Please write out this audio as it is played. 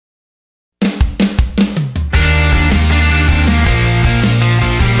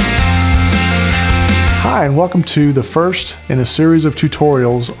Hi, and welcome to the first in a series of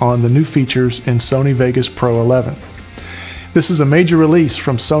tutorials on the new features in Sony Vegas Pro 11. This is a major release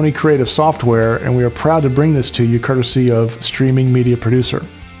from Sony Creative Software, and we are proud to bring this to you courtesy of Streaming Media Producer.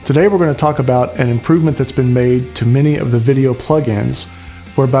 Today we're going to talk about an improvement that's been made to many of the video plugins,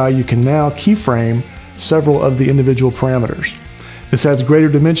 whereby you can now keyframe several of the individual parameters. This adds greater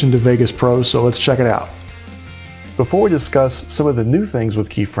dimension to Vegas Pro, so let's check it out. Before we discuss some of the new things with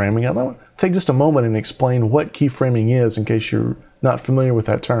keyframing, I want to take just a moment and explain what keyframing is in case you're not familiar with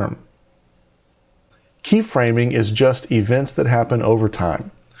that term. Keyframing is just events that happen over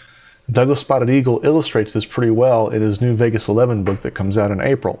time. Douglas Spotted Eagle illustrates this pretty well in his new Vegas 11 book that comes out in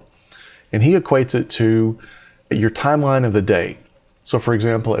April. And he equates it to your timeline of the day. So for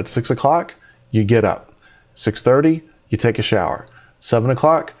example, at 6 o'clock, you get up. 6:30, you take a shower. 7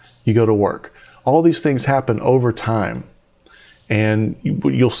 o'clock, you go to work. All these things happen over time. And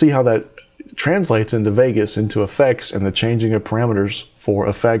you'll see how that translates into Vegas, into effects and the changing of parameters for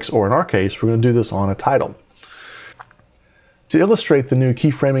effects, or in our case, we're going to do this on a title. To illustrate the new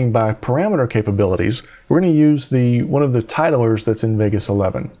keyframing by parameter capabilities, we're going to use one of the titlers that's in Vegas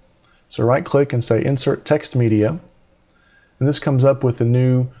 11. So right click and say Insert Text Media, and this comes up with the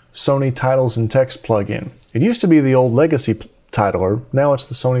new Sony Titles and Text plugin. It used to be the old legacy titler, now it's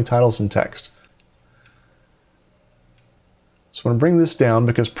the Sony Titles and Text. So I'm going to bring this down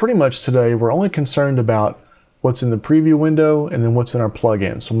because pretty much today we're only concerned about what's in the preview window and then what's in our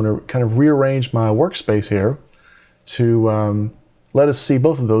plugin. So I'm going to kind of rearrange my workspace here to let us see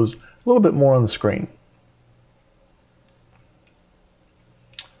both of those a little bit more on the screen.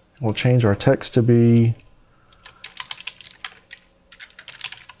 We'll change our text to be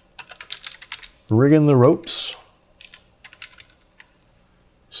rigging the ropes.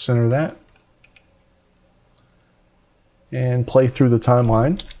 Center that. And play through the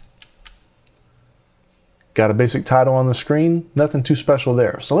timeline. Got a basic title on the screen, nothing too special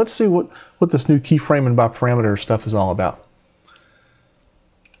there. So let's see what this new keyframing by parameter stuff is all about.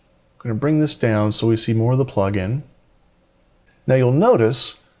 I'm going to bring this down so we see more of the plugin. Now you'll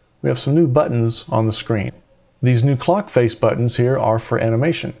notice we have some new buttons on the screen. These new clock face buttons here are for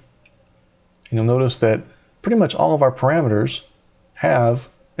animation. And you'll notice that pretty much all of our parameters have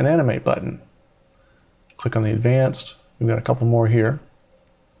an animate button. Click on the advanced. We've got a couple more here.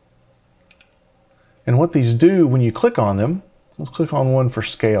 And what these do when you click on them, let's click on one for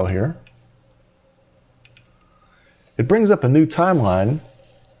scale here. It brings up a new timeline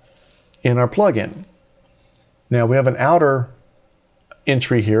in our plugin. Now we have an outer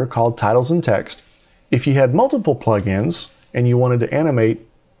entry here called Titles and Text. If you had multiple plugins and you wanted to animate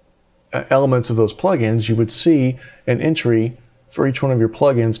elements of those plugins, you would see an entry for each one of your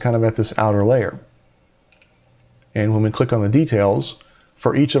plugins kind of at this outer layer. And when we click on the details,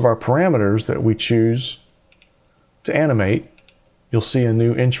 for each of our parameters that we choose to animate, you'll see a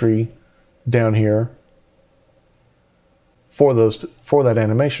new entry down here for that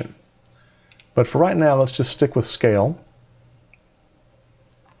animation. But for right now, let's just stick with scale.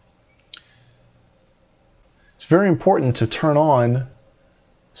 It's very important to turn on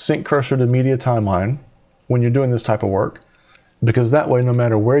Sync Cursor to Media Timeline when you're doing this type of work, because that way, no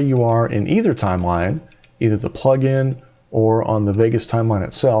matter where you are in either timeline, either the plugin or on the Vegas timeline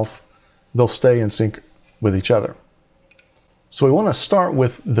itself, they'll stay in sync with each other. So we want to start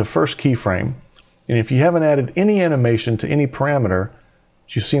with the first keyframe. And if you haven't added any animation to any parameter,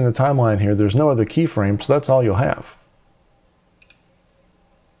 as you see in the timeline here, there's no other keyframe, so that's all you'll have.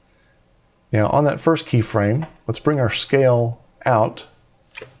 Now on that first keyframe, let's bring our scale out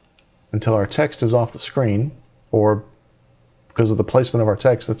until our text is off the screen, or because of the placement of our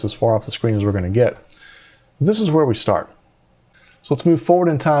text, that's as far off the screen as we're going to get. This is where we start. So let's move forward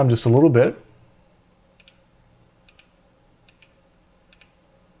in time just a little bit.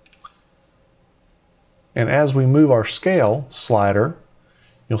 And as we move our scale slider,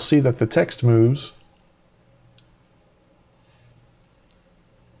 you'll see that the text moves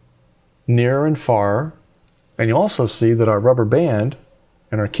nearer and far. And you'll also see that our rubber band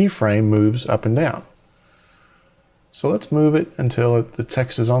and our keyframe moves up and down. So let's move it until the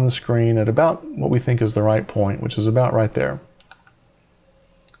text is on the screen at about what we think is the right point, which is about right there.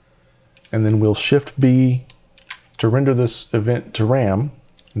 And then we'll Shift B to render this event to RAM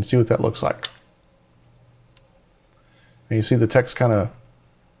and see what that looks like. And you see the text kind of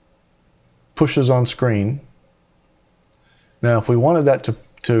pushes on screen. Now if we wanted that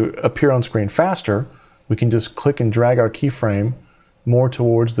to appear on screen faster, we can just click and drag our keyframe more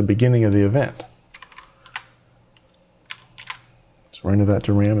towards the beginning of the event. Render that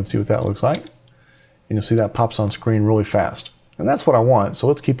to RAM and see what that looks like. And you'll see that pops on screen really fast. And that's what I want, so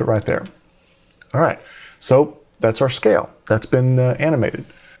let's keep it right there. All right, So that's our scale. That's been animated.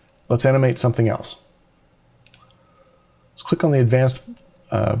 Let's animate something else. Let's click on the advanced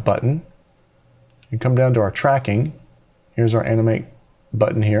button and come down to our tracking. Here's our animate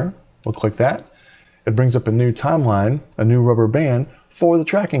button here. We'll click that. It brings up a new timeline, a new rubber band for the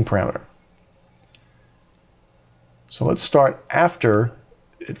tracking parameter. So let's start after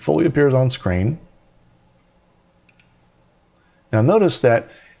it fully appears on screen. Now notice that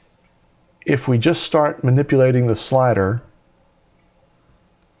if we just start manipulating the slider,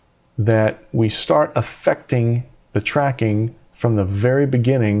 that we start affecting the tracking from the very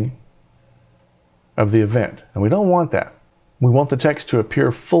beginning of the event. And we don't want that. We want the text to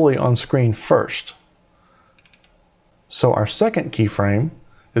appear fully on screen first. So our second keyframe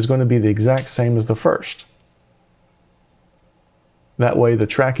is going to be the exact same as the first. That way the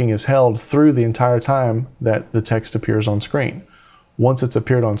tracking is held through the entire time that the text appears on screen. Once it's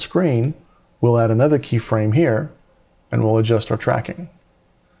appeared on screen, we'll add another keyframe here and we'll adjust our tracking.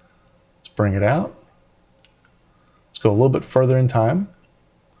 Let's bring it out. Let's go a little bit further in time.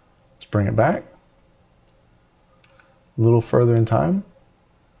 Let's bring it back. A little further in time.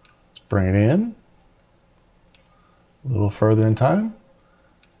 Let's bring it in. A little further in time.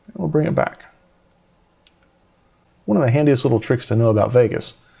 And we'll bring it back. One of the handiest little tricks to know about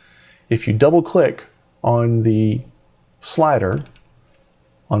Vegas, if you double click on the slider,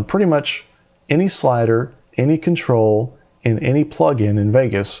 on pretty much any slider, any control, in any plugin in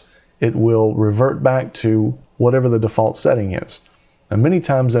Vegas, it will revert back to whatever the default setting is. Now many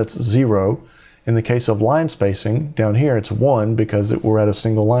times that's 0. In the case of line spacing, down here it's 1 because we're at a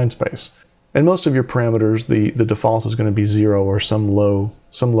single line space. And most of your parameters, the default is going to be 0 or some low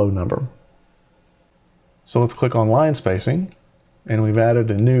number. So let's click on line spacing, and we've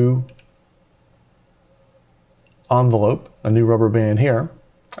added a new envelope, a new rubber band here,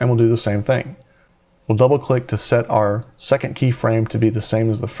 and we'll do the same thing. We'll double click to set our second keyframe to be the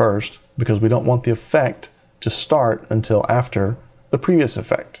same as the first because we don't want the effect to start until after the previous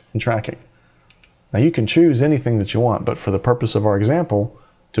effect in tracking. Now you can choose anything that you want, but for the purpose of our example,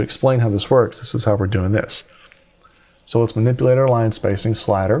 to explain how this works, this is how we're doing this. So let's manipulate our line spacing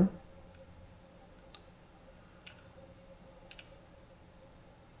slider.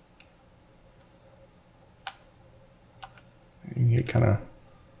 You can get kind of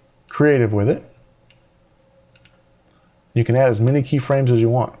creative with it. You can add as many keyframes as you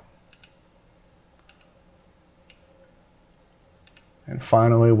want. And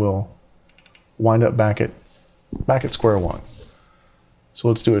finally, we'll wind up back at square one. So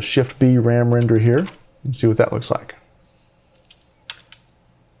let's do a Shift B RAM render here and see what that looks like.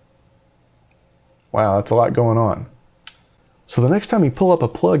 Wow, that's a lot going on. So the next time you pull up a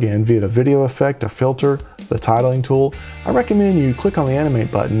plugin via a video effect, a filter, the titling tool, I recommend you click on the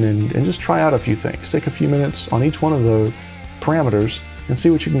animate button and just try out a few things. Take a few minutes on each one of those parameters and see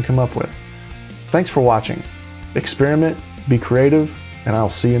what you can come up with. Thanks for watching. Experiment, be creative, and I'll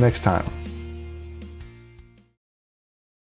see you next time.